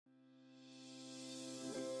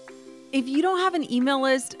If you don't have an email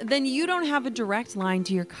list, then you don't have a direct line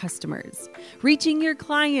to your customers. Reaching your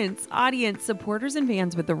clients, audience, supporters, and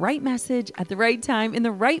fans with the right message at the right time in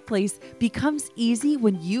the right place becomes easy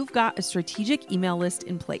when you've got a strategic email list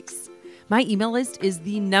in place. My email list is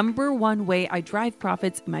the number one way I drive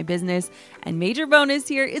profits in my business, and major bonus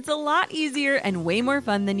here, it's a lot easier and way more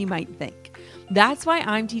fun than you might think. That's why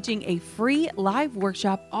I'm teaching a free live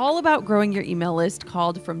workshop all about growing your email list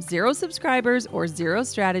called From Zero Subscribers or Zero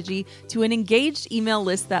Strategy to an Engaged Email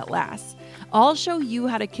List That Lasts. I'll show you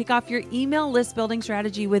how to kick off your email list building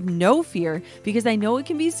strategy with no fear, because I know it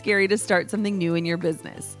can be scary to start something new in your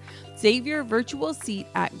business. Save your virtual seat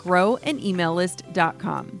at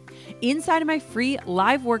growanemaillist.com. Inside of my free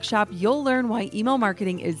live workshop, you'll learn why email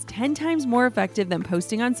marketing is 10 times more effective than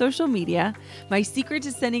posting on social media, my secret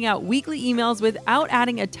to sending out weekly emails without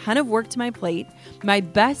adding a ton of work to my plate, my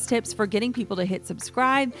best tips for getting people to hit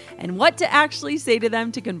subscribe, and what to actually say to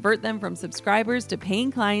them to convert them from subscribers to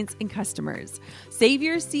paying clients and customers. Save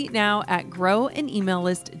your seat now at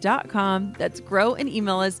growanemaillist.com. That's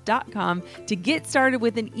growanemaillist.com to get started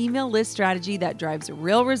with an email list strategy that drives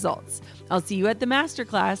real results. I'll see you at the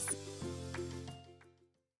masterclass.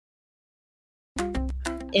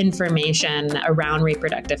 Information around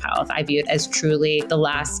reproductive health, I view it as truly the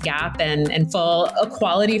last gap and full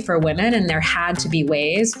equality for women. And there had to be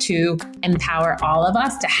ways to empower all of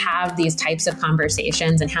us to have these types of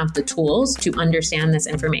conversations and have the tools to understand this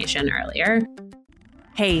information earlier.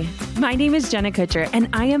 Hey, my name is Jenna Kutcher, and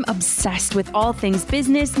I am obsessed with all things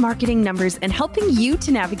business, marketing, numbers, and helping you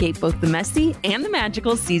to navigate both the messy and the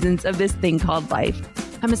magical seasons of this thing called life.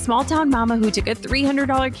 I'm a small town mama who took a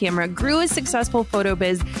 $300 camera, grew a successful photo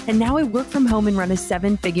biz, and now I work from home and run a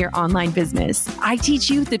 7-figure online business. I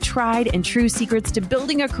teach you the tried and true secrets to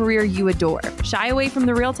building a career you adore. Shy away from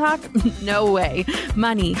the real talk? No way.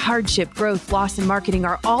 Money, hardship, growth, loss, and marketing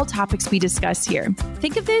are all topics we discuss here.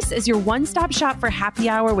 Think of this as your one-stop shop for happy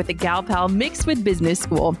hour with a gal pal mixed with business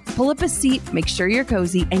school. Pull up a seat, make sure you're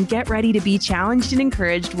cozy, and get ready to be challenged and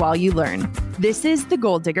encouraged while you learn. This is the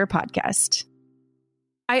Goal Digger Podcast.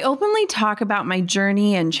 I openly talk about my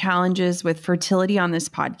journey and challenges with fertility on this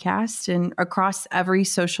podcast and across every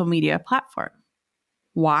social media platform.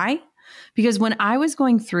 Why? Because when I was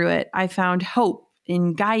going through it, I found hope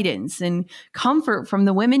and guidance and comfort from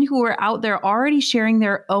the women who were out there already sharing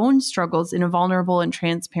their own struggles in a vulnerable and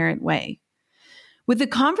transparent way. With the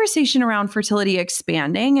conversation around fertility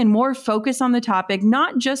expanding and more focus on the topic,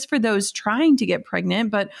 not just for those trying to get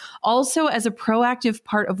pregnant, but also as a proactive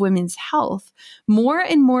part of women's health, more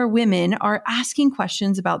and more women are asking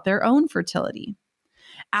questions about their own fertility.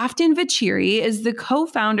 Afton Vachiri is the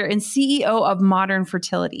co-founder and CEO of Modern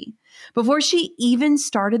Fertility. Before she even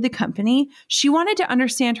started the company, she wanted to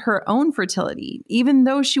understand her own fertility, even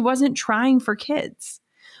though she wasn't trying for kids.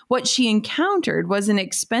 What she encountered was an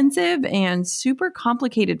expensive and super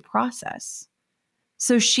complicated process.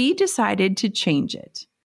 So she decided to change it.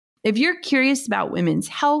 If you're curious about women's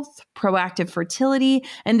health, proactive fertility,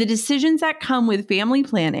 and the decisions that come with family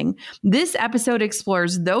planning, this episode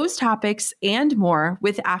explores those topics and more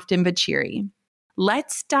with Afton Vachiri.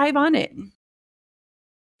 Let's dive on in.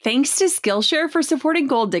 Thanks to Skillshare for supporting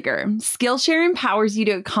Goal Digger. Skillshare empowers you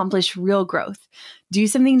to accomplish real growth. Do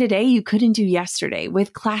something today you couldn't do yesterday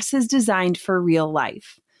with classes designed for real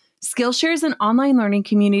life. Skillshare is an online learning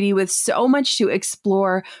community with so much to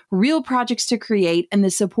explore, real projects to create, and the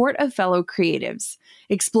support of fellow creatives.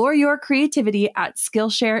 Explore your creativity at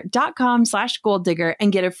Skillshare.com/goaldigger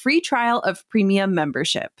and get a free trial of premium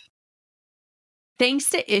membership. Thanks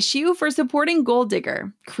to Issue for supporting Goal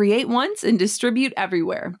Digger. Create once and distribute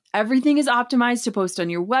everywhere. Everything is optimized to post on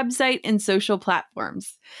your website and social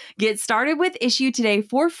platforms. Get started with Issue today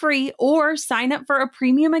for free or sign up for a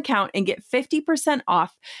premium account and get 50%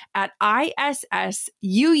 off at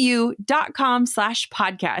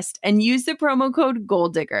issuu.com/podcast and use the promo code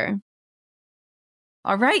GoalDigger.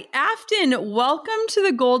 All right, Afton, welcome to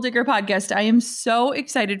the Goal Digger Podcast. I am so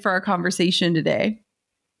excited for our conversation today.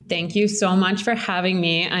 Thank you so much for having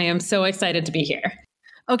me. I am so excited to be here.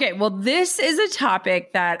 Okay, well, this is a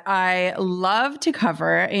topic that I love to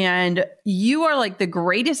cover, and you are like the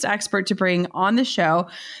greatest expert to bring on the show.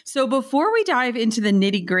 So before we dive into the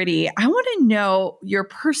nitty gritty, I want to know your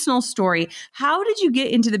personal story. How did you get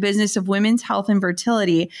into the business of women's health and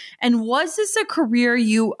fertility? And was this a career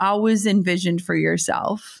you always envisioned for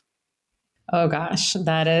yourself? Oh gosh,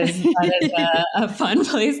 that is a fun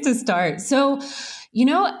place to start. So,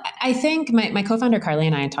 I think my co-founder Carly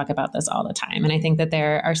and I talk about this all the time. And I think that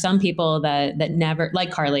there are some people that never,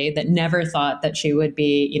 like Carly, that never thought that she would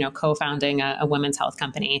be, co-founding a women's health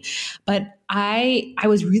company. But I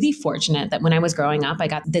was really fortunate that when I was growing up, I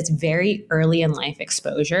got this very early in life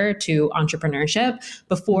exposure to entrepreneurship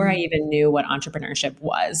before I even knew what entrepreneurship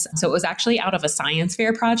was. So it was actually out of a science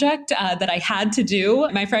fair project that I had to do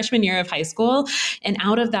my freshman year of high school. And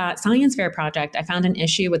out of that science fair project, I found an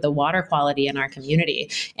issue with the water quality in our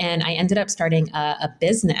community. And I ended up starting a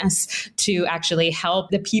business to actually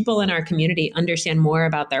help the people in our community understand more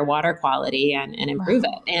about their water quality and improve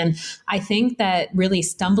it. And I think that really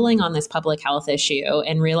stumbling on this public health issue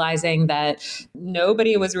and realizing that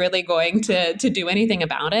nobody was really going to do anything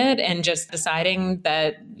about it and just deciding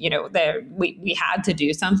that, that we had to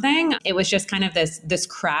do something. It was just kind of this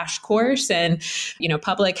crash course and,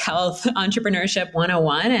 public health entrepreneurship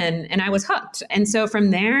 101. And I was hooked. And so from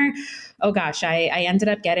there, oh gosh, I ended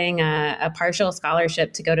up getting a partial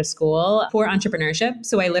scholarship to go to school for entrepreneurship.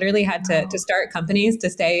 So I literally had to start companies to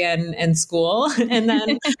stay in school. And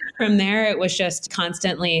then from there, it was just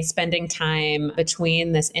constantly spending time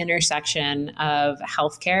between this intersection of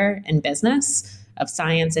healthcare and business, of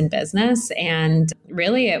science and business. And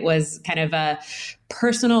really, it was kind of a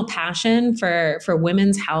personal passion for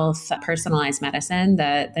women's health, personalized medicine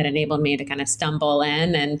that enabled me to kind of stumble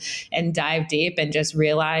in and dive deep and just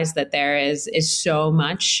realize that there is so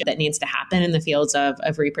much that needs to happen in the fields of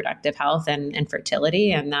reproductive health and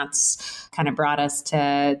fertility. And that's kind of brought us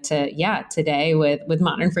to today with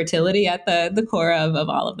modern fertility at the core of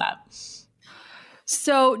all of that.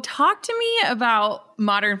 So talk to me about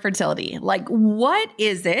modern fertility. Like, what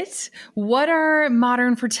is it? What are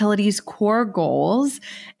modern fertility's core goals?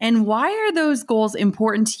 And why are those goals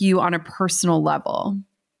important to you on a personal level?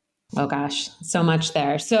 Oh gosh, so much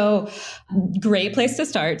there. So great place to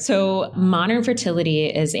start. So Modern Fertility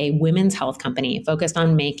is a women's health company focused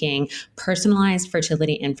on making personalized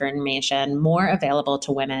fertility information more available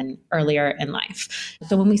to women earlier in life.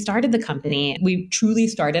 So when we started the company, we truly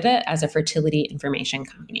started it as a fertility information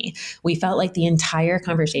company. We felt like the entire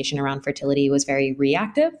conversation around fertility was very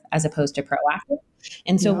reactive as opposed to proactive.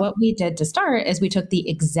 And so what we did to start is we took the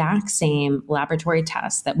exact same laboratory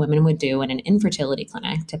tests that women would do in an infertility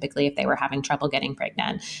clinic, typically if they were having trouble getting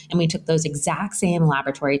pregnant. And we took those exact same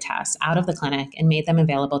laboratory tests out of the clinic and made them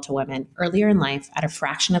available to women earlier in life at a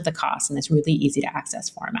fraction of the cost in this really easy to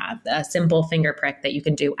access format. A simple finger prick that you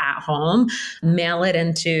can do at home, mail it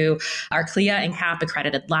into our CLIA and CAP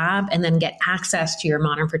accredited lab, and then get access to your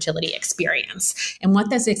modern fertility experience. And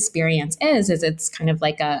what this experience is it's kind of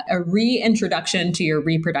like a reintroduction to your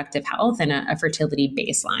reproductive health and a fertility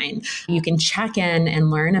baseline. You can check in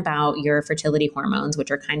and learn about your fertility hormones,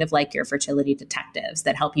 which are kind of like your fertility detectives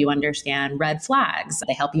that help you understand red flags.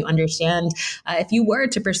 They help you understand if you were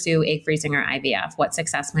to pursue egg freezing or IVF, what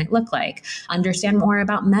success might look like. Understand more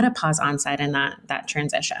about menopause onset and that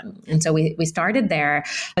transition. And so we started there,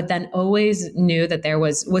 but then always knew that there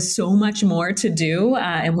was so much more to do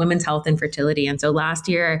in women's health and fertility. And so last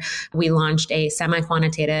year, we launched a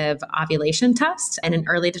semi-quantitative ovulation test and an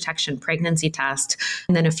early detection pregnancy test.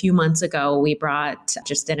 And then a few months ago, we brought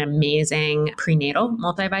just an amazing prenatal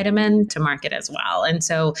multivitamin to market as well. And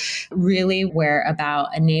so really we're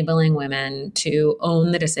about enabling women to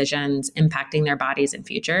own the decisions impacting their bodies and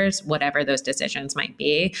futures, whatever those decisions might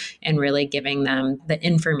be, and really giving them the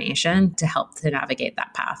information to help to navigate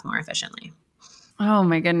that path more efficiently. Oh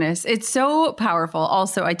my goodness. It's so powerful.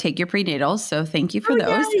 Also, I take your prenatals, so thank you for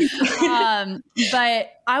those.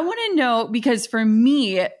 But I want to know, because for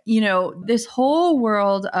me, this whole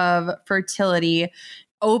world of fertility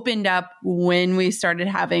opened up when we started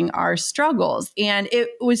having our struggles. And it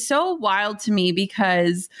was so wild to me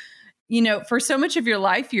because for so much of your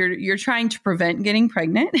life, you're trying to prevent getting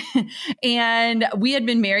pregnant. And we had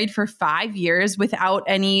been married for 5 years without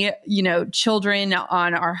any, children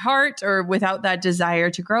on our heart or without that desire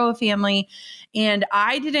to grow a family. And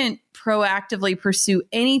I didn't proactively pursue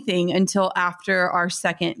anything until after our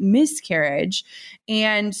second miscarriage.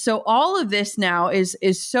 And so all of this now is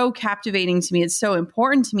so captivating to me. It's so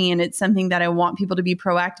important to me. And it's something that I want people to be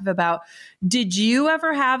proactive about. Did you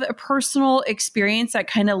ever have a personal experience that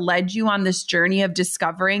kind of led you on this journey of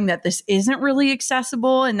discovering that this isn't really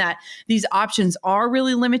accessible and that these options are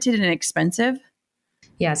really limited and expensive?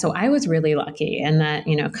 Yeah, so I was really lucky in that,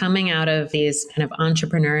 coming out of these kind of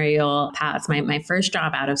entrepreneurial paths, my first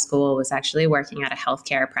job out of school was actually working at a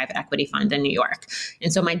healthcare private equity fund in New York.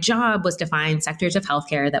 And so my job was to find sectors of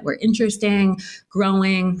healthcare that were interesting,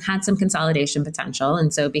 growing, had some consolidation potential.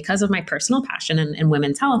 And so because of my personal passion in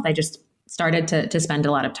women's health, I just started to spend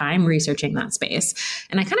a lot of time researching that space.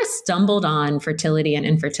 And I kind of stumbled on fertility and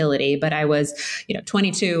infertility, but I was,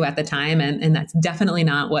 22 at the time. And that's definitely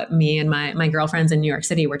not what me and my girlfriends in New York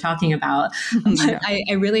City were talking about. But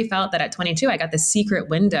I really felt that at 22, I got the secret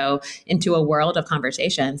window into a world of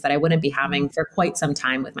conversations that I wouldn't be having for quite some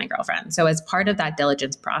time with my girlfriend. So as part of that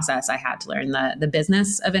diligence process, I had to learn the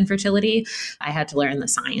business of infertility. I had to learn the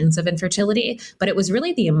science of infertility, but it was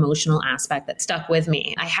really the emotional aspect that stuck with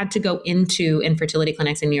me. I had to go into infertility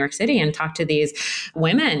clinics in New York City and talk to these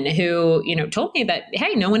women who, told me that,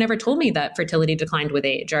 hey, no one ever told me that fertility declined with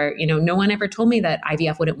age, or, no one ever told me that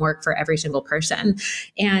IVF wouldn't work for every single person.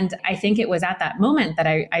 And I think it was at that moment that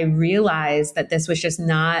I realized that this was just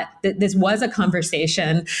not, that this was a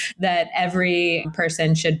conversation that every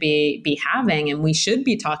person should be having, and we should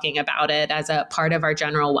be talking about it as a part of our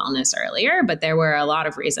general wellness earlier. But there were a lot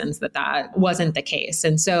of reasons that wasn't the case.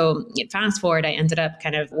 And so fast forward, I ended up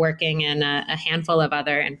kind of working in a handful of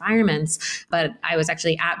other environments, but I was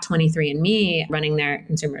actually at 23andMe running their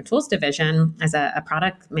consumer tools division as a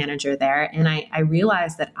product manager there. And I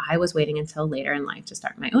realized that I was waiting until later in life to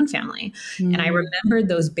start my own family. And I remembered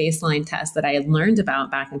those baseline tests that I had learned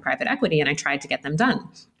about back in private equity, and I tried to get them done.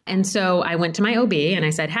 And so I went to my OB and I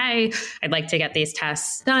said, hey, I'd like to get these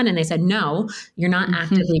tests done. And they said, no, you're not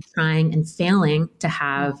actively trying and failing to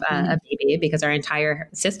have a baby, because our entire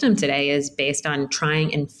system today is based on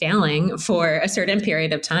trying and failing for a certain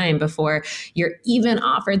period of time before you're even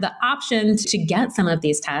offered the option to get some of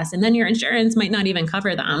these tests. And then your insurance might not even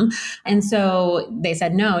cover them. And so they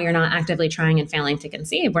said, no, you're not actively trying and failing to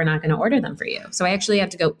conceive. We're not going to order them for you. So I actually had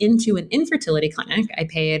to go into an infertility clinic. I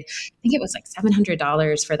paid, I think it was like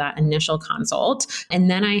 $700 for that initial consult. And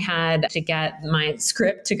then I had to get my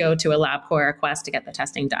script to go to a LabCorp request to get the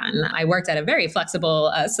testing done. I worked at a very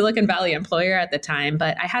flexible Silicon Valley employer at the time,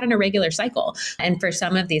 but I had an irregular cycle. And for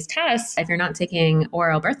some of these tests, if you're not taking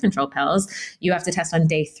oral birth control pills, you have to test on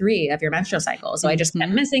day 3 of your menstrual cycle. So I just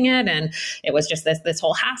kept missing it. And it was just this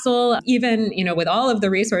whole hassle, even, with all of the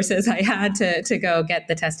resources I had to go get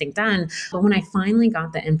the testing done. But when I finally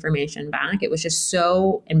got the information back, it was just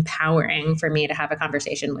so empowering for me to have a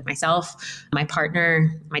conversation with myself, my partner,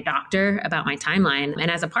 my doctor about my timeline.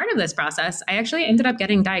 And as a part of this process, I actually ended up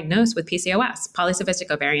getting diagnosed with PCOS,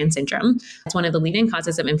 polycystic ovarian syndrome. It's one of the leading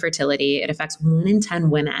causes of infertility. It affects 1 in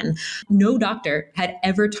 10 women. No doctor had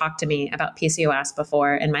ever talked to me about PCOS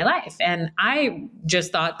before in my life. And I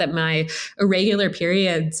just thought that my irregular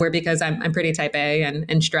periods were because I'm pretty type A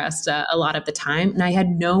and stressed a lot of the time. And I had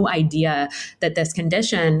no idea that this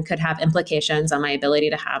condition could have implications on my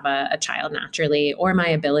ability to have a child naturally, or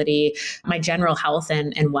my ability, my general health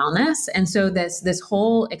and wellness. And so this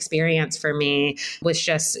whole experience for me was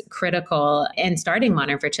just critical in starting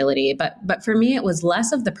Modern Fertility. But for me, it was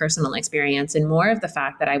less of the personal experience and more of the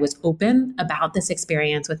fact that I was open about this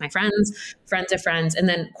experience with my friends of friends, and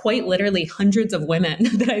then quite literally hundreds of women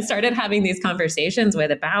that I started having these conversations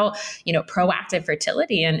with about, proactive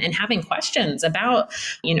fertility and having questions about,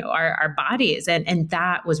 our bodies. And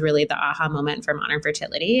that was really the aha moment for Modern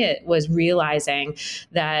Fertility. It was realizing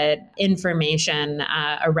that information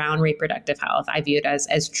around reproductive health, I viewed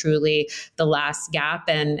as truly the last gap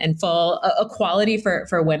and full equality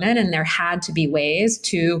for women. And there had to be ways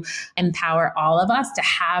to empower all of us to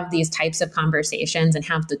have these types of conversations and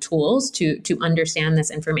have the tools to understand this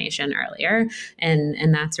information earlier.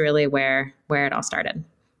 And that's really where it all started.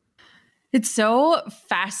 It's so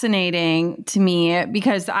fascinating to me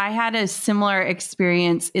because I had a similar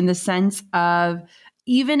experience in the sense of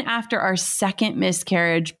even after our second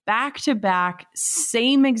miscarriage, back to back,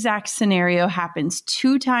 same exact scenario happens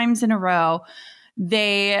 2 times in a row.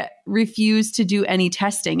 They refused to do any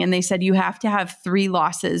testing. And they said, you have to have 3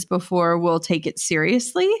 losses before we'll take it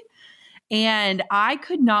seriously. And I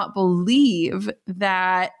could not believe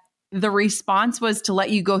that the response was to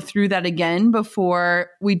let you go through that again before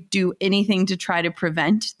we do anything to try to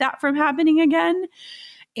prevent that from happening again.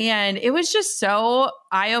 And it was just so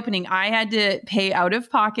eye-opening. I had to pay out of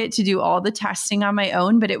pocket to do all the testing on my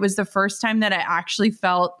own, but it was the first time that I actually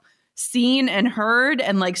felt seen and heard,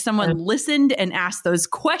 and like someone listened and asked those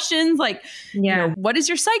questions, like, what is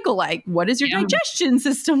your cycle like? What is your digestion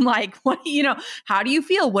system like? What, how do you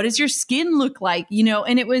feel? What does your skin look like?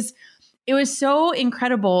 And it was so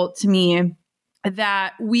incredible to me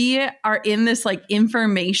that we are in this like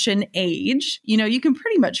information age. You can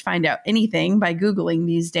pretty much find out anything by Googling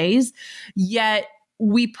these days, yet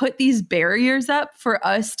we put these barriers up for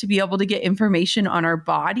us to be able to get information on our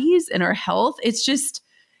bodies and our health.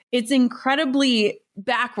 It's incredibly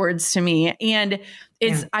backwards to me. And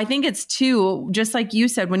I think it's too, just like you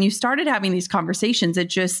said, when you started having these conversations, it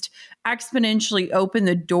just exponentially opened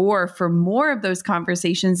the door for more of those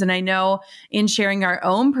conversations. And I know in sharing our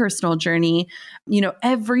own personal journey,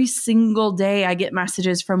 every single day I get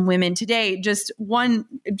messages from women. Today, just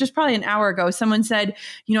probably an hour ago, someone said,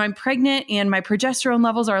 I'm pregnant and my progesterone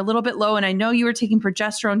levels are a little bit low. And I know you were taking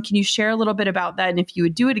progesterone. Can you share a little bit about that? And if you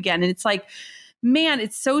would do it again? And it's like, man,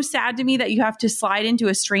 it's so sad to me that you have to slide into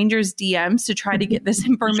a stranger's DMs to try to get this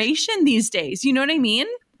information these days. You know what I mean?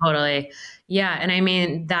 Totally. Yeah. And I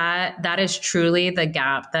mean, that is truly the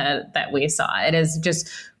gap that we saw. It is just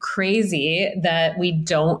crazy that we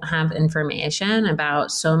don't have information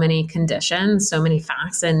about so many conditions, so many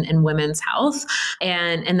facts in women's health.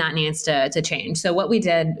 And that needs to change. So what we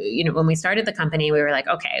did, when we started the company, we were like,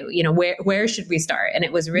 okay, where should we start? And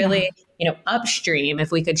it was really, upstream,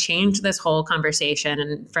 if we could change this whole conversation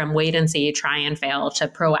and from wait and see, try and fail to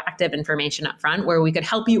proactive information up front, where we could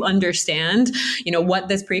help you understand, what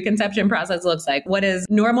this preconception process looks like, what is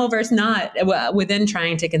normal versus not within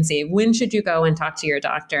trying to conceive. When should you go and talk to your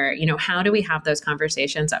doctor? How do we have those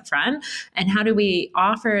conversations up front? And how do we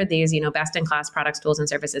offer these, best-in-class products, tools, and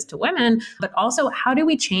services to women? But also, how do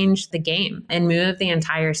we change the game and move the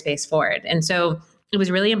entire space forward? And so it was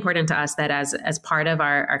really important to us that as part of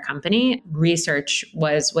our company, research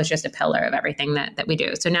was just a pillar of everything that we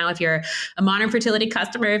do. So now if you're a Modern Fertility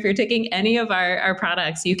customer, if you're taking any of our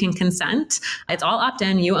products, you can consent. It's all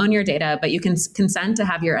opt-in, you own your data, but you can consent to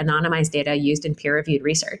have your anonymized data used in peer-reviewed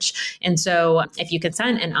research. And so if you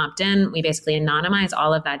consent and opt-in, we basically anonymize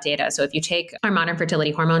all of that data. So if you take our Modern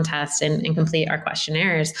Fertility hormone test and complete our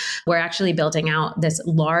questionnaires, we're actually building out this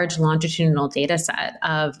large longitudinal data set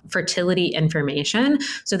of fertility information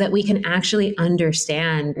so that we can actually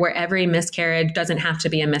understand where every miscarriage doesn't have to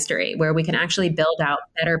be a mystery, where we can actually build out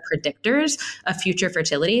better predictors of future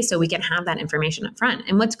fertility so we can have that information up front.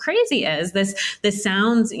 And what's crazy is this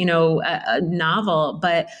sounds, novel,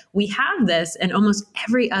 but we have this in almost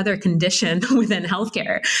every other condition within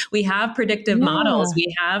healthcare. We have predictive models,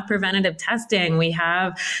 we have preventative testing, we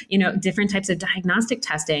have, different types of diagnostic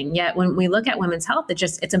testing. Yet when we look at women's health,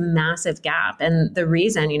 it's a massive gap. And the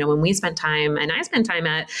reason, when we spent time, and I spent time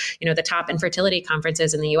at, the top infertility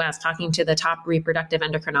conferences in the US, talking to the top reproductive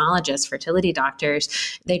endocrinologists, fertility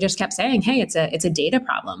doctors, they just kept saying, hey, it's a data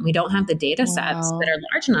problem. We don't have the data sets that are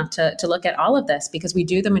large enough to look at all of this, because we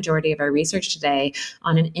do the majority of our research today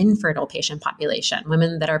on an infertile patient population,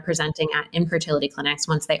 women that are presenting at infertility clinics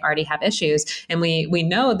once they already have issues. And we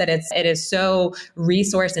know that it is so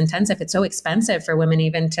resource intensive. It's so expensive for women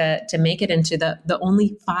even to make it into the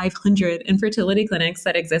only 500 infertility clinics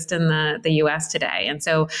that exist in the US today. And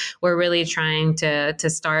so we're really trying to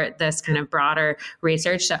start this kind of broader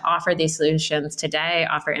research to offer these solutions today,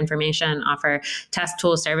 offer information, offer test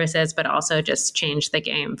tool services, but also just change the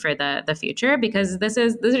game for the future, because this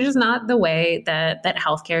is just not the way that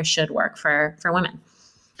healthcare should work for women.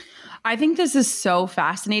 I think this is so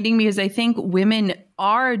fascinating, because I think women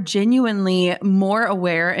are genuinely more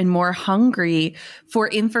aware and more hungry for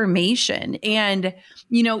information. And,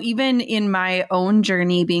 even in my own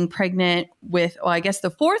journey being pregnant with, I guess the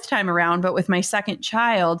fourth time around, but with my second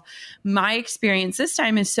child, my experience this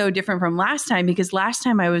time is so different from last time, because last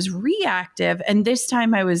time I was reactive and this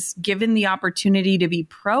time I was given the opportunity to be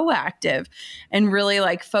proactive and really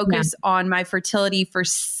focus on my fertility for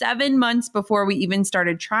 7 months before we even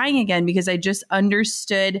started trying again, because I just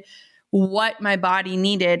understood what my body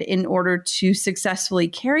needed in order to successfully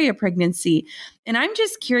carry a pregnancy. And I'm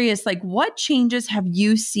just curious, what changes have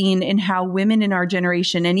you seen in how women in our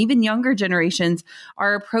generation and even younger generations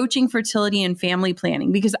are approaching fertility and family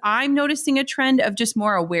planning? Because I'm noticing a trend of just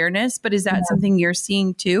more awareness, but is that something you're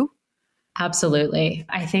seeing too? Absolutely.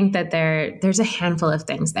 I think that there's a handful of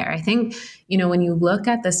things there. I think, when you look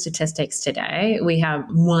at the statistics today, we have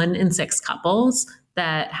 1 in 6 couples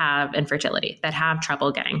that have infertility, that have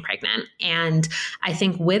trouble getting pregnant. And I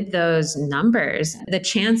think with those numbers, the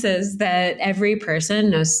chances that every person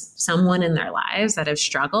knows someone in their lives that have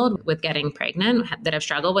struggled with getting pregnant, that have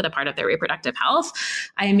struggled with a part of their reproductive health,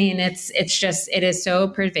 I mean, it is so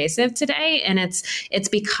pervasive today. And it's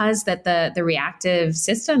because that the reactive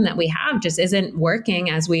system that we have just isn't working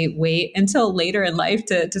as we wait until later in life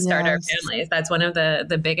to start our families. That's one of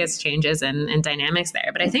the biggest changes and dynamics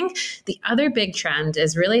there. But I think the other big trend Fund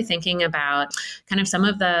is really thinking about kind of some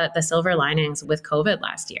of the silver linings with COVID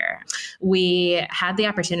last year. We had the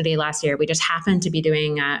opportunity last year. We just happened to be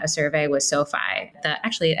doing a survey with SoFi.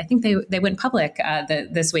 Actually, I think they went public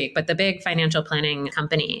this week, but the big financial planning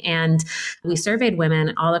company. And we surveyed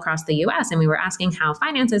women all across the US, and we were asking how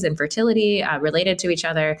finances and fertility related to each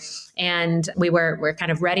other. And we're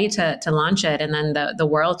kind of ready to launch it. And then the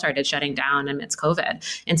world started shutting down amidst COVID.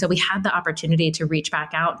 And so we had the opportunity to reach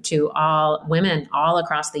back out to all women all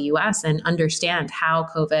across the US and understand how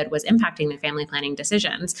COVID was impacting their family planning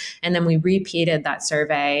decisions. And then we repeated that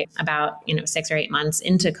survey about 6 or 8 months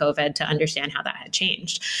into COVID to understand how that had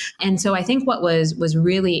changed. And so I think what was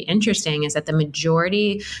really interesting is that the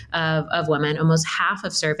majority of women, almost half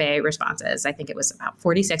of survey responses, I think it was about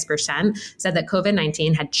 46%, said that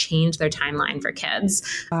COVID-19 had changed their timeline for kids.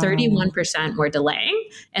 31% were delaying,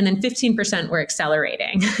 and then 15% were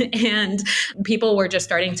accelerating. And people were just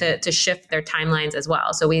starting to shift their timelines as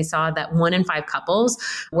well. So we saw that 1 in 5 couples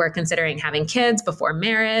were considering having kids before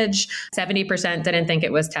marriage. 70% didn't think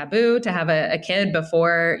it was taboo to have a kid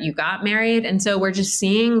before you got married. And so we're just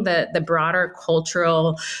seeing the broader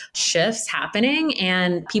cultural shifts happening,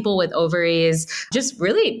 and people with ovaries, just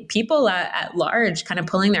really people at large kind of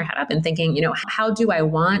pulling their head up and thinking, how do I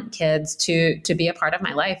want kids to be a part of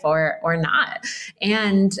my life or not?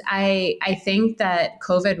 And I think that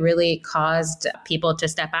COVID really caused people to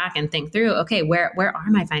step back and think through, okay, where are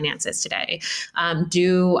my finances today?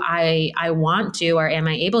 Do I want to, or am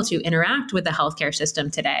I able to interact with the healthcare system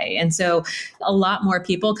today? And so a lot more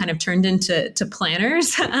people kind of turned into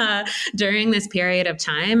planners during this period of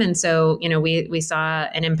time. And so, we saw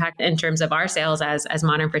an impact in terms of our sales as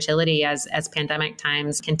Modern Fertility as pandemic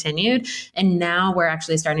times continued. And now we're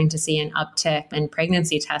actually starting to see an uptick in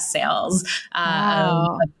pregnancy test sales of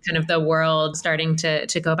kind of the world starting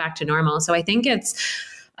to go back to normal. So I think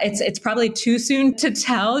it's probably too soon to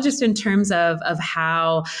tell just in terms of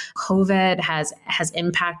how COVID has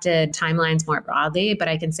impacted timelines more broadly. But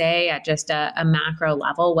I can say at just a macro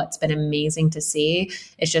level, what's been amazing to see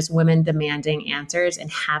is just women demanding answers and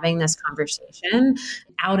having this conversation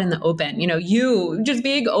out in the open. You just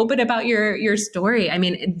being open about your story. I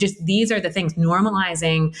mean, just these are the things,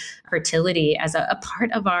 normalizing fertility as a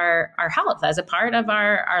part of our health, as a part of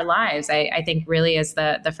our lives, I think really is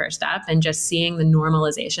the first step. And just seeing the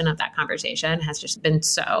normalization of that conversation has just been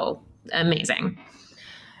so amazing.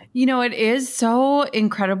 It is so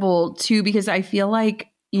incredible too, because I feel like,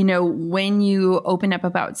 when you open up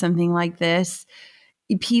about something like this,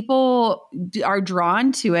 people are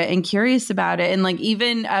drawn to it and curious about it. And like,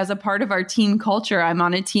 even as a part of our team culture, I'm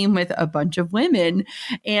on a team with a bunch of women.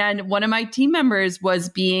 And one of my team members was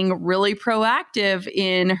being really proactive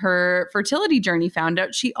in her fertility journey, found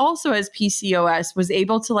out she also has PCOS, was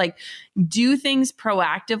able to do things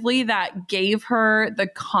proactively that gave her the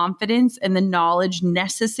confidence and the knowledge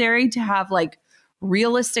necessary to have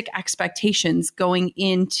realistic expectations going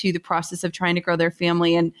into the process of trying to grow their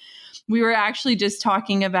family. And we were actually just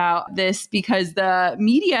talking about this because the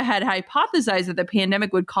media had hypothesized that the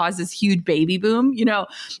pandemic would cause this huge baby boom.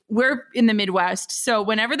 We're in the Midwest, so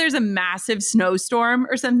whenever there's a massive snowstorm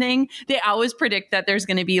or something, they always predict that there's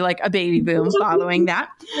going to be a baby boom following that.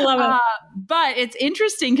 Love it. But it's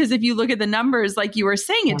interesting because if you look at the numbers, like you were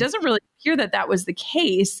saying, it doesn't really appear that was the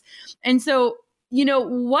case. And so,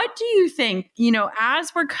 what do you think,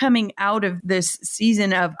 as we're coming out of this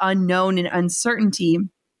season of unknown and uncertainty,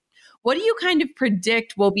 what do you kind of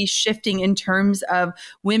predict will be shifting in terms of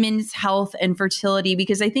women's health and fertility?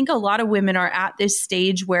 Because I think a lot of women are at this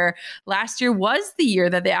stage where last year was the year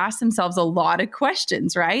that they asked themselves a lot of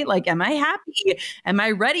questions, right? Like, am I happy? Am I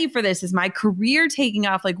ready for this? Is my career taking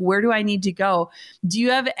off? Where do I need to go? Do you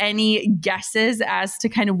have any guesses as to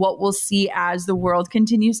kind of what we'll see as the world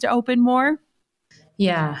continues to open more?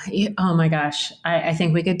 Yeah. Oh my gosh. I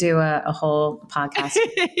think we could do a whole podcast.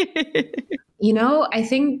 I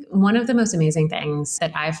think one of the most amazing things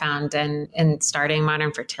that I found in starting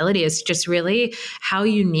Modern Fertility is just really how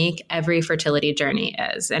unique every fertility journey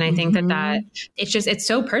is. And I think that it's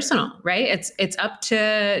so personal, right? It's up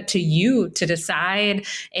to you to decide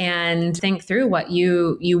and think through what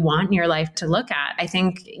you want in your life to look at. I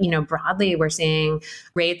think, broadly, we're seeing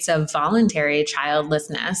rates of voluntary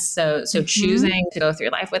childlessness. So choosing to go through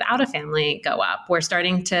life without a family go up. We're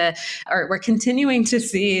continuing to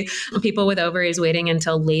see people with ovaries waiting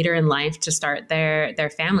until later in life to start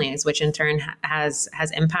their families, which in turn has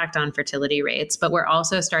impact on fertility rates. But we're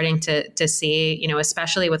also starting to see,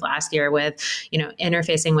 especially with last year with,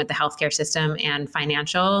 interfacing with the healthcare system and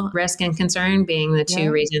financial risk and concern being the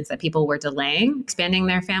two reasons that people were delaying expanding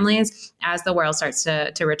their families. As the world starts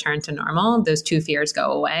to return to normal, those two fears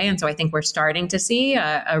go away. And so I think we're starting to see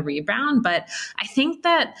a rebound. But I think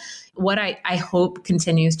that what I hope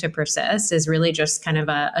continues to persist is really just kind of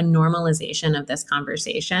a normalization of this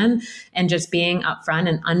conversation and just being upfront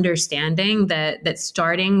and understanding that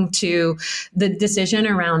starting to the decision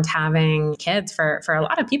around having kids for a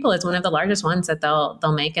lot of people is one of the largest ones that they'll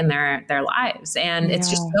make in their lives. And it's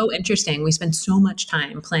just so interesting. We spend so much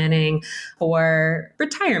time planning for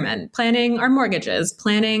retirement, planning our mortgages,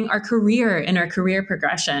 planning our career and our career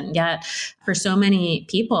progression. Yet for so many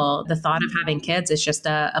people, the thought of having kids is just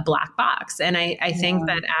a black box. And I think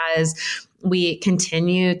that as we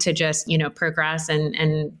continue to just, progress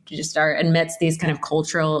and just are amidst these kind of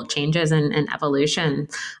cultural changes and evolution,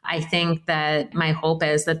 I think that my hope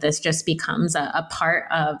is that this just becomes a part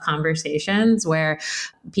of conversations where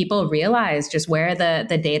people realize just where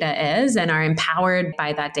the data is and are empowered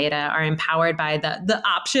by that data, are empowered by the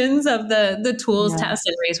options of the tools, tests,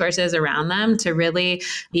 and resources around them to really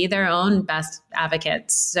be their own best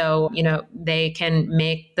advocates. So, they can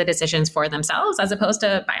make the decisions for themselves as opposed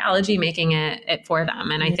to biology making it for them.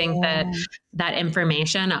 And I think that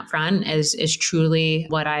information up front is truly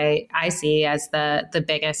what I see as the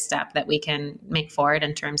biggest step that we can make forward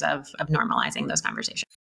in terms of normalizing those conversations.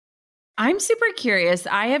 I'm super curious.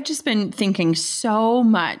 I have just been thinking so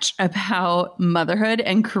much about motherhood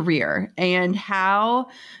and career and how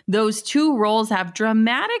those two roles have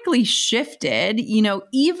dramatically shifted,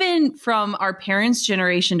 even from our parents'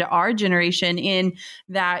 generation to our generation, in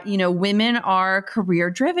that, women are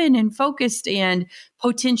career driven and focused and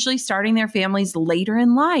potentially starting their families later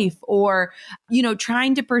in life, or,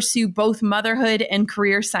 trying to pursue both motherhood and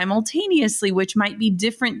career simultaneously, which might be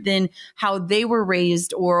different than how they were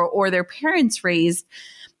raised or their parents raised.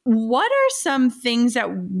 What are some things that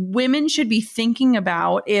women should be thinking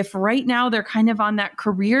about if right now they're kind of on that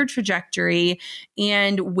career trajectory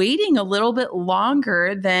and waiting a little bit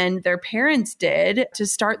longer than their parents did to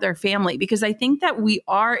start their family? Because I think that we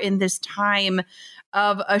are in this time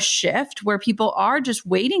of a shift where people are just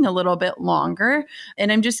waiting a little bit longer.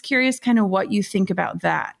 And I'm just curious kind of what you think about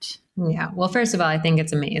that. Yeah. Well, first of all, I think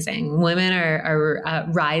it's amazing. Women are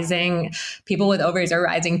rising. People with ovaries are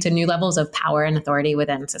rising to new levels of power and authority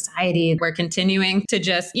within society. We're continuing to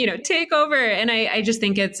just, take over. And I just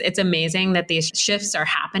think it's amazing that these shifts are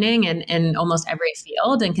happening in almost every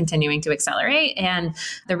field and continuing to accelerate. And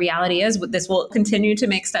the reality is this will continue to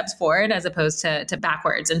make steps forward as opposed to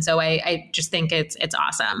backwards. And so I just think it's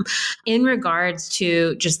awesome. In regards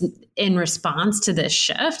to just in response to this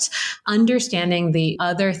shift, understanding the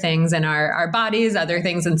other things in our bodies, other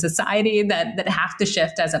things in society that have to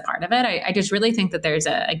shift as a part of it. I just really think that there's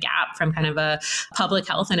a gap from kind of a public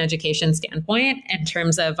health and education standpoint in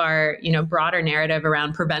terms of our, broader narrative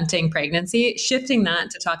around preventing pregnancy, shifting that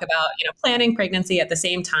to talk about, planning pregnancy at the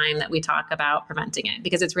same time that we talk about preventing it,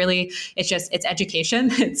 because it's education,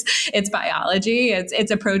 it's biology,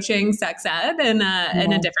 it's approaching sex ed in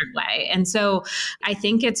a different way. And so I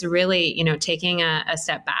think it's really, taking a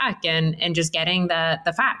step back and just getting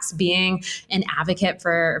the facts, being an advocate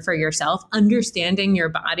for yourself, understanding your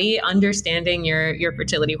body, understanding your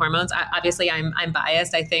fertility hormones. Obviously, I'm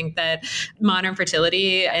biased. I think that modern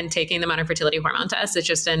fertility and taking the modern fertility hormone test is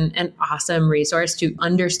just an awesome resource to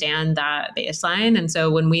understand that baseline. And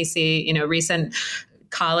so when we see, recent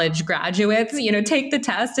college graduates, take the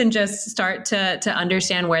test and just start to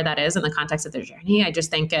understand where that is in the context of their journey. I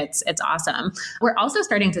just think it's awesome. We're also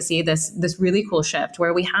starting to see this really cool shift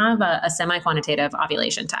where we have a semi-quantitative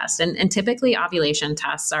ovulation test. And typically ovulation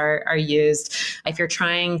tests are used if you're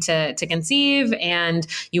trying to conceive and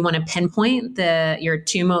you want to pinpoint your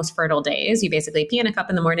 2 most fertile days. You basically pee in a cup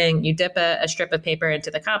in the morning, you dip a strip of paper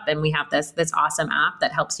into the cup, and we have this awesome app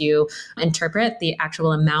that helps you interpret the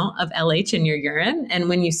actual amount of LH in your urine. And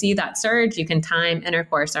when you see that surge, you can time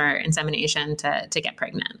intercourse or insemination to get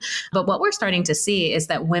pregnant. But what we're starting to see is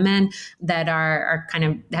that women that are kind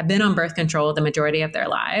of have been on birth control the majority of their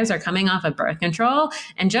lives are coming off of birth control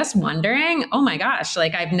and just wondering, oh my gosh,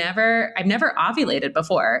 like I've never ovulated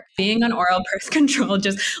before. Being on oral birth control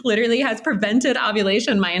just literally has prevented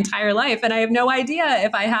ovulation my entire life. And I have no idea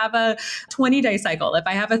if I have a 20-day cycle, if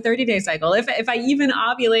I have a 30-day cycle, if I even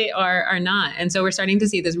ovulate or not. And so we're starting to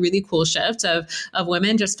see this really cool shift of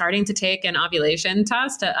women just starting to take an ovulation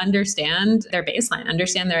test to understand their baseline,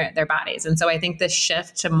 understand their bodies. And so I think this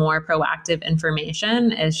shift to more proactive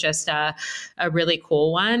information is just a really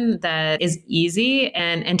cool one that is easy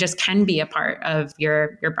and just can be a part of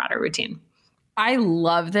your broader routine. I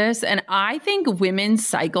love this. And I think women's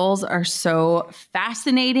cycles are so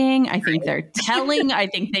fascinating. I think they're telling. I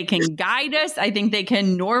think they can guide us. I think they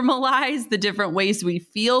can normalize the different ways we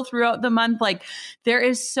feel throughout the month. Like, there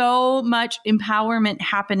is so much empowerment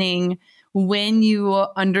happening when you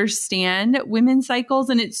understand women's cycles.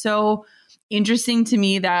 And it's so interesting to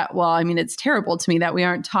me that, well, I mean, it's terrible to me that we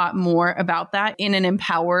aren't taught more about that in an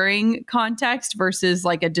empowering context versus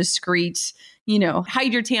like a discrete,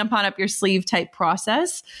 hide your tampon up your sleeve type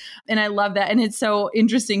process. And I love that. And it's so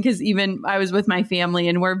interesting because even I was with my family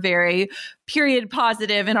and we're very period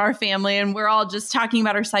positive in our family and we're all just talking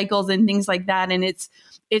about our cycles and things like that. And it's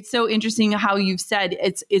so interesting how you've said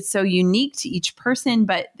it's so unique to each person,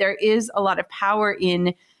 but there is a lot of power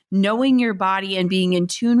in knowing your body and being in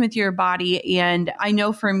tune with your body. And I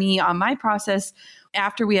know for me on my process,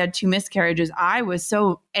 after we had 2 miscarriages, I was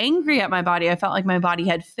so angry at my body. I felt like my body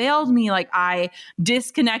had failed me. Like I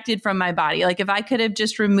disconnected from my body. Like if I could have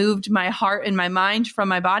just removed my heart and my mind from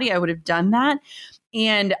my body, I would have done that.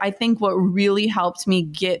 And I think what really helped me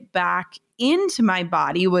get back into my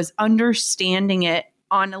body was understanding it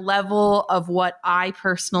on a level of what I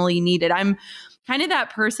personally needed. I'm kind of that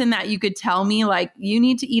person that you could tell me like, you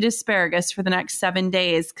need to eat asparagus for the next 7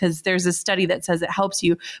 days because there's a study that says it helps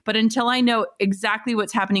you. But until I know exactly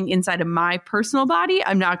what's happening inside of my personal body,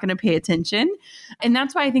 I'm not going to pay attention. And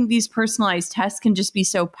that's why I think these personalized tests can just be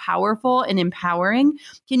so powerful and empowering.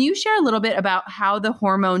 Can you share a little bit about how the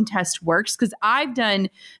hormone test works? Because I've done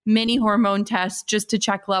many hormone tests just to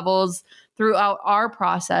check levels throughout our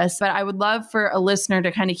process, but I would love for a listener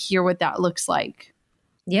to kind of hear what that looks like.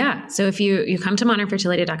 Yeah. So if you come to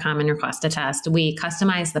modernfertility.com and request a test, we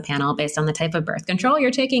customize the panel based on the type of birth control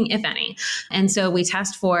you're taking, if any. And so we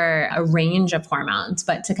test for a range of hormones.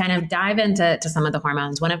 But to kind of dive into some of the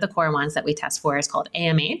hormones, one of the core ones that we test for is called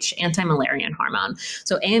AMH, anti-Müllerian hormone.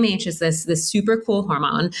 So AMH is this super cool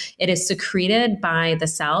hormone. It is secreted by the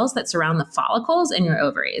cells that surround the follicles in your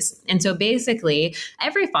ovaries. And so basically,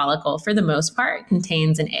 every follicle, for the most part,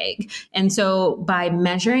 contains an egg. And so by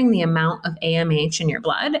measuring the amount of AMH in your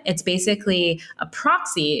blood, it's basically a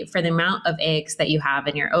proxy for the amount of eggs that you have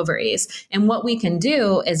in your ovaries. And what we can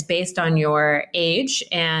do is based on your age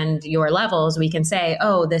and your levels, we can say,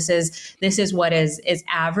 oh, this is what is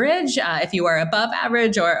average, if you are above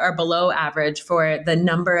average or below average for the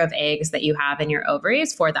number of eggs that you have in your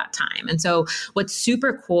ovaries for that time. And so what's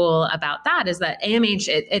super cool about that is that AMH,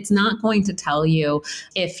 it's not going to tell you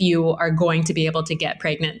if you are going to be able to get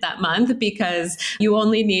pregnant that month because you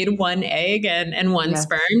only need 1 egg and 1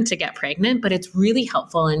 sperm to get pregnant, but it's really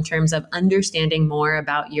helpful in terms of understanding more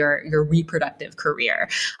about your reproductive career.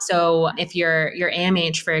 So if your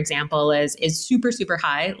AMH, for example, is super, super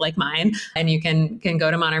high, like mine, and you can go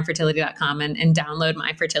to modernfertility.com and download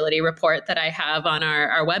my fertility report that I have on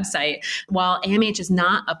our website. While AMH is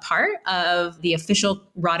not a part of the official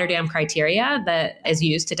Rotterdam criteria that is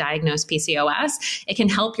used to diagnose PCOS, it can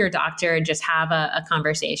help your doctor just have a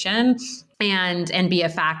conversation and be a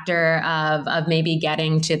factor of maybe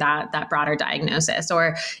getting to that broader diagnosis.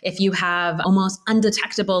 Or if you have almost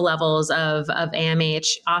undetectable levels of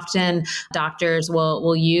AMH, often doctors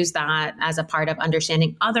will use that as a part of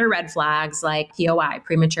understanding other red flags like POI,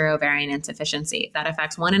 premature ovarian insufficiency. That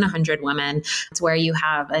affects 1 in 100 women. It's where you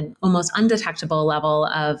have an almost undetectable level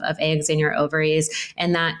of eggs in your ovaries,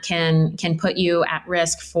 and that can put you at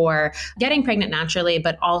risk for getting pregnant naturally,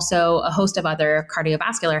 but also a host of other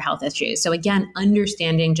cardiovascular health issues. So again,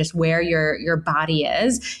 understanding just where your body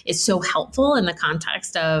is so helpful in the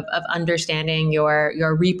context of understanding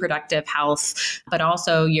your reproductive health, but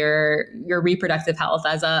also your reproductive health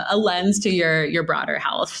as a lens to your broader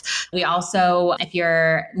health. We also, if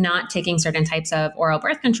you're not taking certain types of oral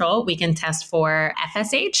birth control, we can test for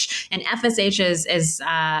FSH. And FSH is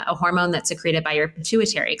a hormone that's secreted by your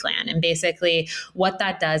pituitary gland. And basically what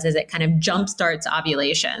that does is it kind of jumpstarts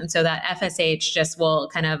ovulation. So that FSH just will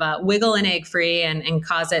kind of wiggle an egg free and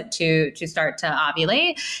cause it to start to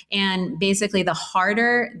ovulate. And basically the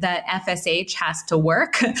harder that FSH has to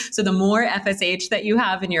work, so the more FSH that you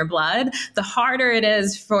have in your blood, the harder it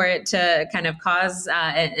is for it to kind of cause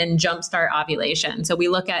and jumpstart ovulation. So we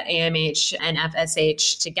look at AMH and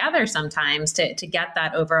FSH together sometimes to get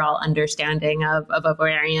that overall understanding of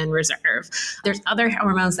ovarian reserve. There's other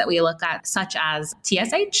hormones that we look at, such as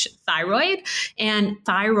TSH, thyroid, and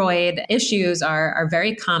thyroid issues are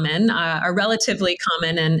very common are relatively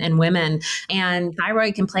common in women. And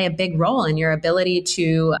thyroid can play a big role in your ability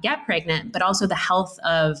to get pregnant, but also the health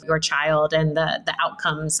of your child and the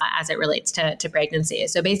outcomes as it relates to pregnancy.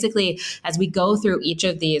 So basically, as we go through each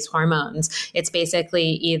of these hormones, it's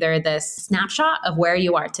basically either this snapshot of where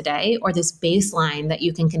you are today or this baseline that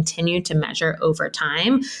you can continue to measure over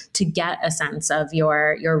time to get a sense of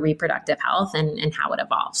your reproductive health and how it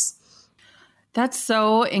evolves. That's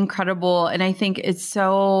so incredible. And I think it's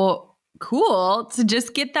so cool to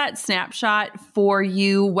just get that snapshot for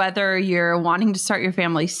you, whether you're wanting to start your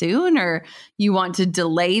family soon or you want to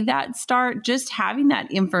delay that start. Just having that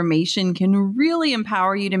information can really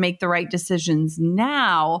empower you to make the right decisions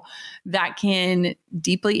now that can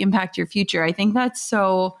deeply impact your future. I think that's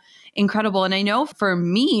so incredible. And I know for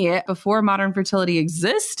me, before modern fertility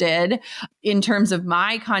existed, in terms of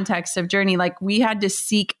my context of journey, like we had to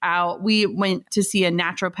seek out, we went to see a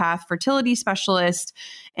naturopath fertility specialist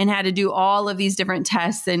and had to do all of these different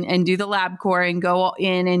tests and do the lab core and go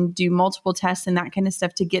in and do multiple tests and that kind of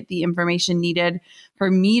stuff to get the information needed for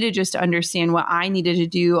me to just understand what I needed to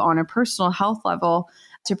do on a personal health level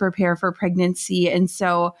to prepare for pregnancy. And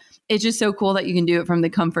so it's just so cool that you can do it from the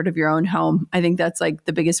comfort of your own home. I think that's like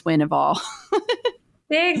the biggest win of all.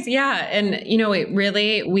 Thanks. Yeah. And, it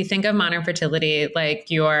really, we think of modern fertility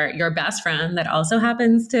like your best friend that also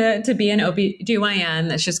happens to be an OBGYN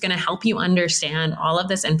that's just going to help you understand all of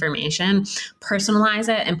this information, personalize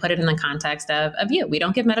it, and put it in the context of you. We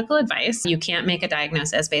don't give medical advice. You can't make a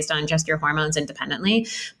diagnosis based on just your hormones independently,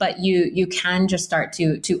 but you can just start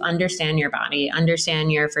to understand your body,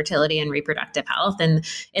 understand your fertility and reproductive health, and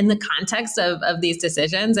in the context of these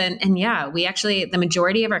decisions. And yeah, we actually, the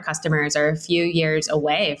majority of our customers are a few years away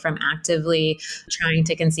from actively trying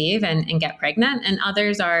to conceive and get pregnant. And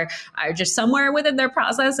others are just somewhere within their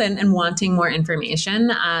process and wanting more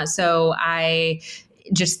information. So I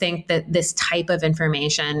just think that this type of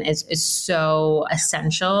information is so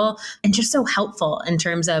essential and just so helpful in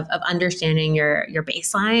terms of understanding your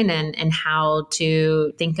baseline and how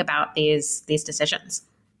to think about these decisions.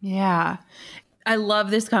 Yeah. I love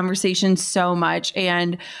this conversation so much.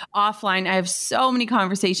 And offline, I have so many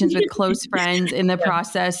conversations with close friends in the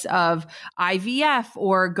process of IVF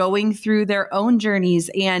or going through their own journeys.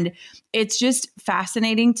 And it's just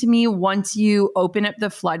fascinating to me once you open up the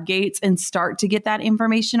floodgates and start to get that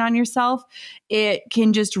information on yourself, it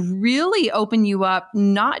can just really open you up,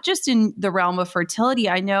 not just in the realm of fertility.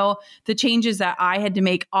 I know the changes that I had to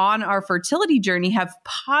make on our fertility journey have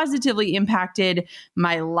positively impacted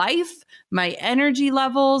my life, my energy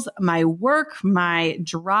levels, my work, my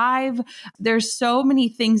drive. There's so many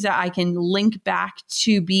things that I can link back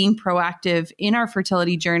to being proactive in our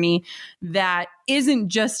fertility journey that isn't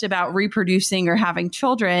just about reproducing or having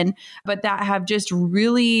children, but that have just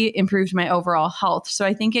really improved my overall health. So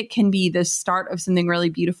I think it can be the start of something really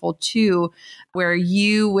beautiful too, where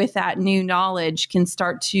you, with that new knowledge, can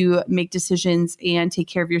start to make decisions and take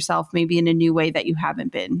care of yourself maybe in a new way that you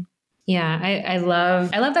haven't been. Yeah, I love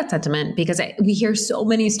that sentiment because we hear so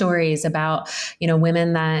many stories about,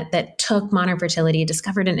 women that took modern fertility,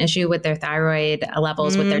 discovered an issue with their thyroid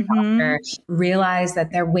levels with their doctor, realized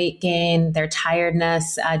that their weight gain, their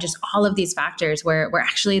tiredness, just all of these factors were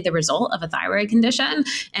actually the result of a thyroid condition.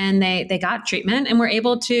 And they got treatment and were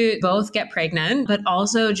able to both get pregnant, but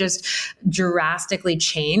also just drastically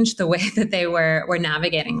change the way that they were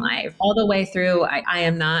navigating life all the way through. I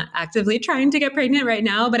am not actively trying to get pregnant right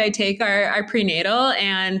now, but I take our prenatal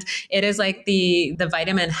and it is like the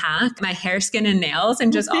vitamin hack, my hair, skin, and nails,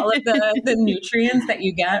 and just all of the nutrients that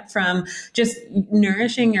you get from just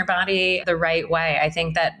nourishing your body the right way. I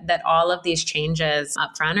think that all of these changes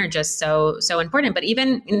up front are just so important. But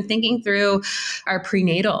even in thinking through our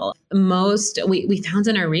prenatal, we found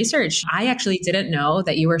in our research, I actually didn't know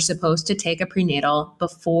that you were supposed to take a prenatal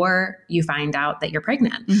before you find out that you're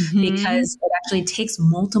pregnant, because it actually takes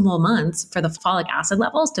multiple months for the folic acid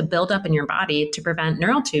levels to build up in your body to prevent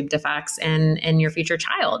neural tube defects in your future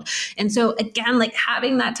child. And so again, like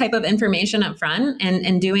having that type of information up front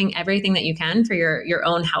and doing everything that you can for your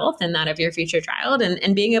own health and that of your future child,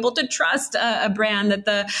 and being able to trust a brand that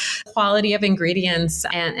the quality of ingredients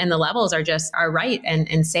and the levels are right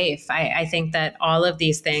and safe. I think that all of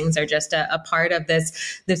these things are just a part of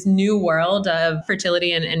this new world of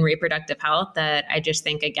fertility and reproductive health that I just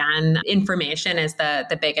think, again, information is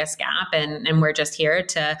the biggest gap, and we're just here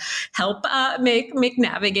to help make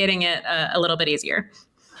navigating it a little bit easier.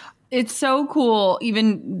 It's so cool.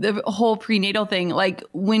 Even the whole prenatal thing. Like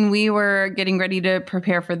when we were getting ready to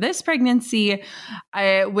prepare for this pregnancy,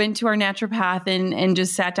 I went to our naturopath and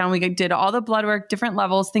just sat down. We did all the blood work, different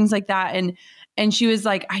levels, things like that. And she was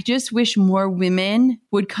like, I just wish more women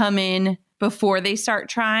would come in before they start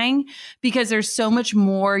trying, because there's so much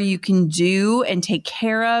more you can do and take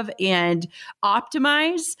care of and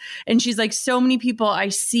optimize. And she's like, so many people I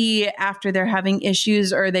see after they're having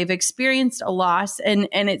issues or they've experienced a loss, and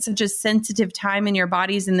it's such a sensitive time in your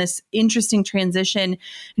bodies in this interesting transition.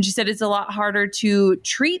 And she said it's a lot harder to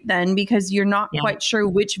treat then because you're not quite sure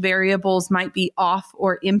which variables might be off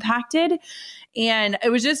or impacted. And it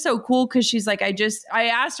was just so cool because she's like, I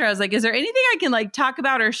asked her, I was like, is there anything I can like talk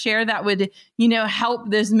about or share that would, help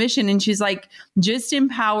this mission? And she's like, just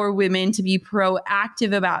empower women to be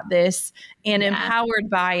proactive about this and empowered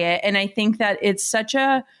by it. And I think that it's such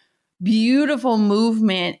a beautiful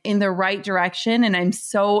movement in the right direction. And I'm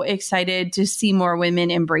so excited to see more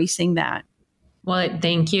women embracing that. Well,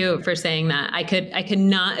 thank you for saying that. I could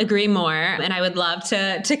not agree more. And I would love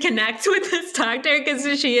to connect with this doctor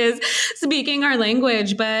because she is speaking our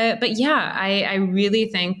language. But yeah, I really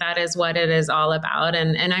think that is what it is all about.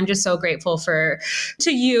 And I'm just so grateful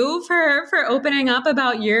to you for opening up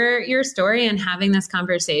about your story and having this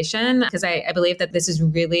conversation, because I believe that this is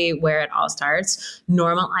really where it all starts,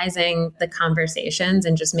 normalizing the conversations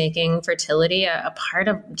and just making fertility a part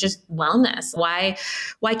of just wellness. Why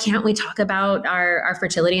can't we talk about our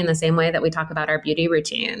fertility in the same way that we talk about our beauty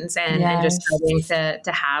routines, and just starting to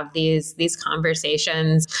have these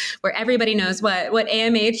conversations where everybody knows what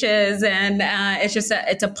AMH is, and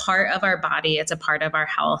it's a part of our body, it's a part of our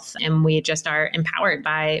health, and we just are empowered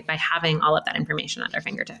by having all of that information at our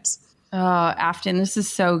fingertips. Oh, Afton, this is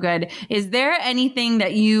so good. Is there anything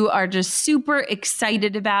that you are just super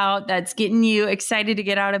excited about that's getting you excited to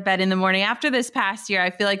get out of bed in the morning? After this past year, I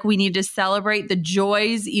feel like we need to celebrate the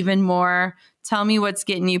joys even more. Tell me what's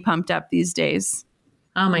getting you pumped up these days.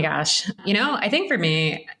 Oh my gosh. I think for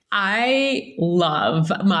me, I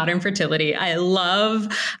love modern fertility. I love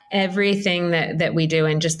everything that we do.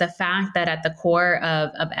 And just the fact that at the core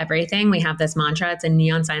of everything, we have this mantra. It's a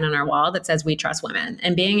neon sign on our wall that says, we trust women.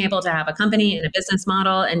 And being able to have a company and a business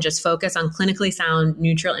model and just focus on clinically sound,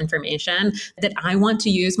 neutral information that I want to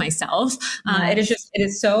use myself. Nice. It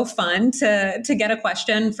is so fun to get a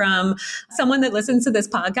question from someone that listens to this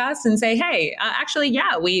podcast and say, hey,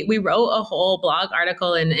 we wrote a whole blog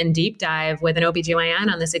article and deep dive with an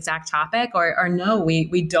OBGYN on this exact topic, or no,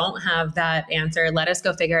 we don't have that answer. Let us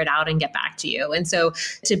go figure it out and get back to you. And so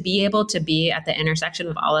to be able to be at the intersection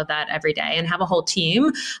of all of that every day and have a whole team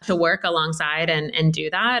to work alongside and do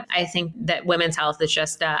that, I think that women's health is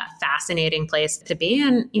just a fascinating place to be.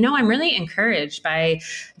 And, I'm really encouraged by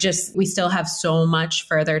we still have so much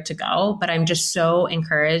further to go, but I'm just so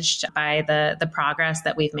encouraged by the progress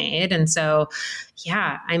that we've made. And so,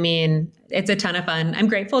 it's a ton of fun. I'm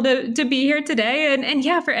grateful to be here today. And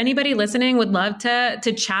for anybody listening, would love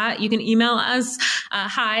to chat. You can email us,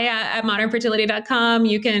 hi@modernfertility.com.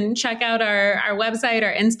 You can check out our website,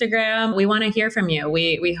 our Instagram. We want to hear from you.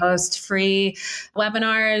 We host free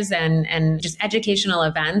webinars and just educational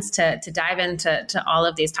events to dive into all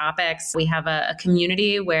of these topics. We have a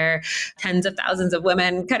community where tens of thousands of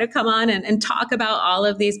women kind of come on and talk about all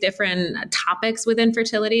of these different topics within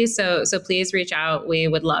fertility. So please reach out. We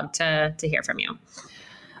would love to hear from you.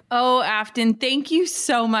 Oh, Afton, thank you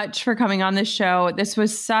so much for coming on the show. This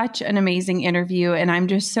was such an amazing interview, and I'm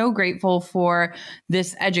just so grateful for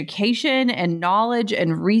this education and knowledge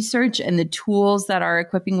and research and the tools that are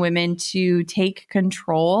equipping women to take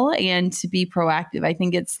control and to be proactive. I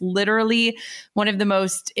think it's literally one of the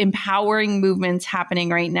most empowering movements happening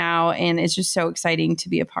right now, and it's just so exciting to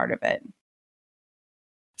be a part of it.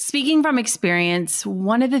 Speaking from experience,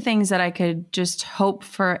 one of the things that I could just hope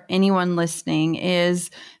for anyone listening is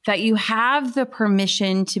that you have the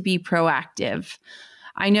permission to be proactive.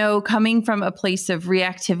 I know coming from a place of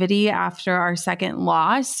reactivity after our second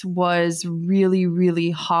loss was really, really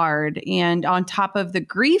hard. And on top of the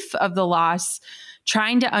grief of the loss,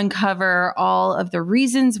 trying to uncover all of the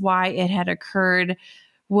reasons why it had occurred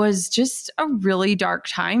was just a really dark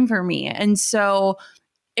time for me. And so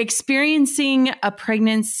experiencing a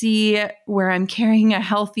pregnancy where I'm carrying a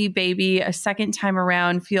healthy baby a second time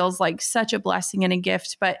around feels like such a blessing and a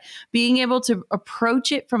gift, but being able to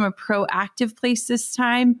approach it from a proactive place this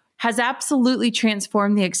time has absolutely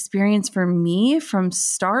transformed the experience for me from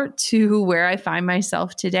start to where I find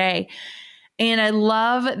myself today. And I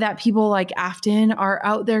love that people like Afton are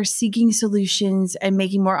out there seeking solutions and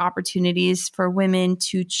making more opportunities for women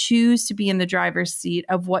to choose to be in the driver's seat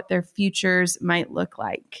of what their futures might look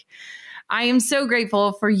like. I am so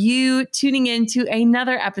grateful for you tuning in to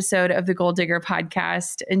another episode of the Goal Digger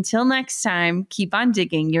podcast. Until next time, keep on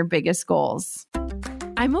digging your biggest goals.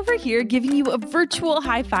 I'm over here giving you a virtual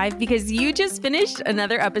high five because you just finished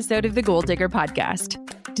another episode of the Goal Digger podcast.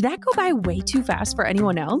 Did that go by way too fast for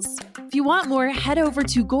anyone else? If you want more, head over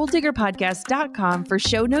to goaldiggerpodcast.com for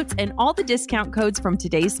show notes and all the discount codes from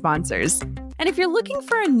today's sponsors. And if you're looking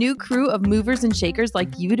for a new crew of movers and shakers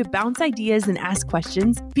like you to bounce ideas and ask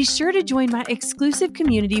questions, be sure to join my exclusive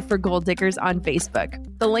community for Goal Diggers on Facebook.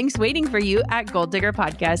 The link's waiting for you at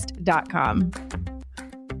goaldiggerpodcast.com.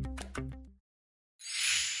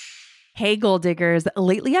 Hey, Goal Diggers.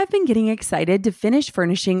 Lately, I've been getting excited to finish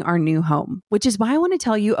furnishing our new home, which is why I want to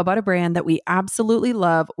tell you about a brand that we absolutely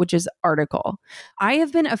love, which is Article. I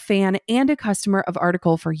have been a fan and a customer of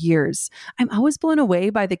Article for years. I'm always blown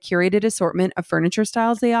away by the curated assortment of furniture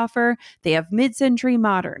styles they offer. They have mid-century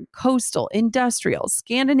modern, coastal, industrial,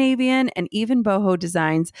 Scandinavian, and even boho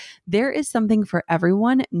designs. There is something for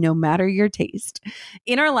everyone, no matter your taste.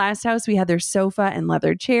 In our last house, we had their sofa and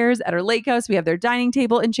leather chairs. At our lake house, we have their dining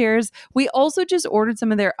table and chairs. We also just ordered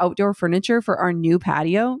some of their outdoor furniture for our new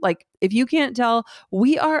patio. Like, if you can't tell,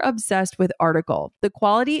 we are obsessed with Article. The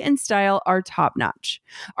quality and style are top notch.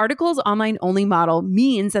 Article's online only model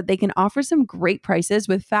means that they can offer some great prices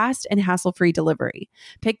with fast and hassle-free delivery.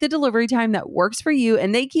 Pick the delivery time that works for you,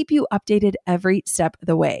 and they keep you updated every step of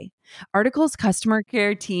the way. Article's customer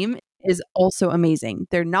care team is also amazing.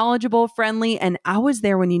 They're knowledgeable, friendly, and always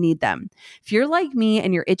there when you need them. If you're like me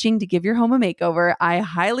and you're itching to give your home a makeover, I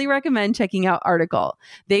highly recommend checking out Article.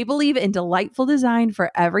 They believe in delightful design for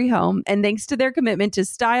every home, and thanks to their commitment to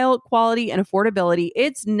style, quality, and affordability,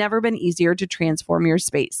 it's never been easier to transform your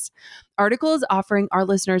space. Article is offering our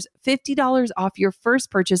listeners $50 off your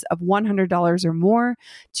first purchase of $100 or more.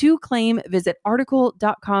 To claim, visit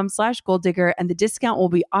article.com/goaldigger and the discount will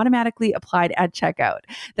be automatically applied at checkout.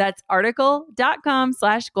 That's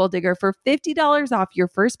article.com/goaldigger for $50 off your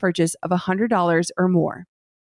first purchase of $100 or more.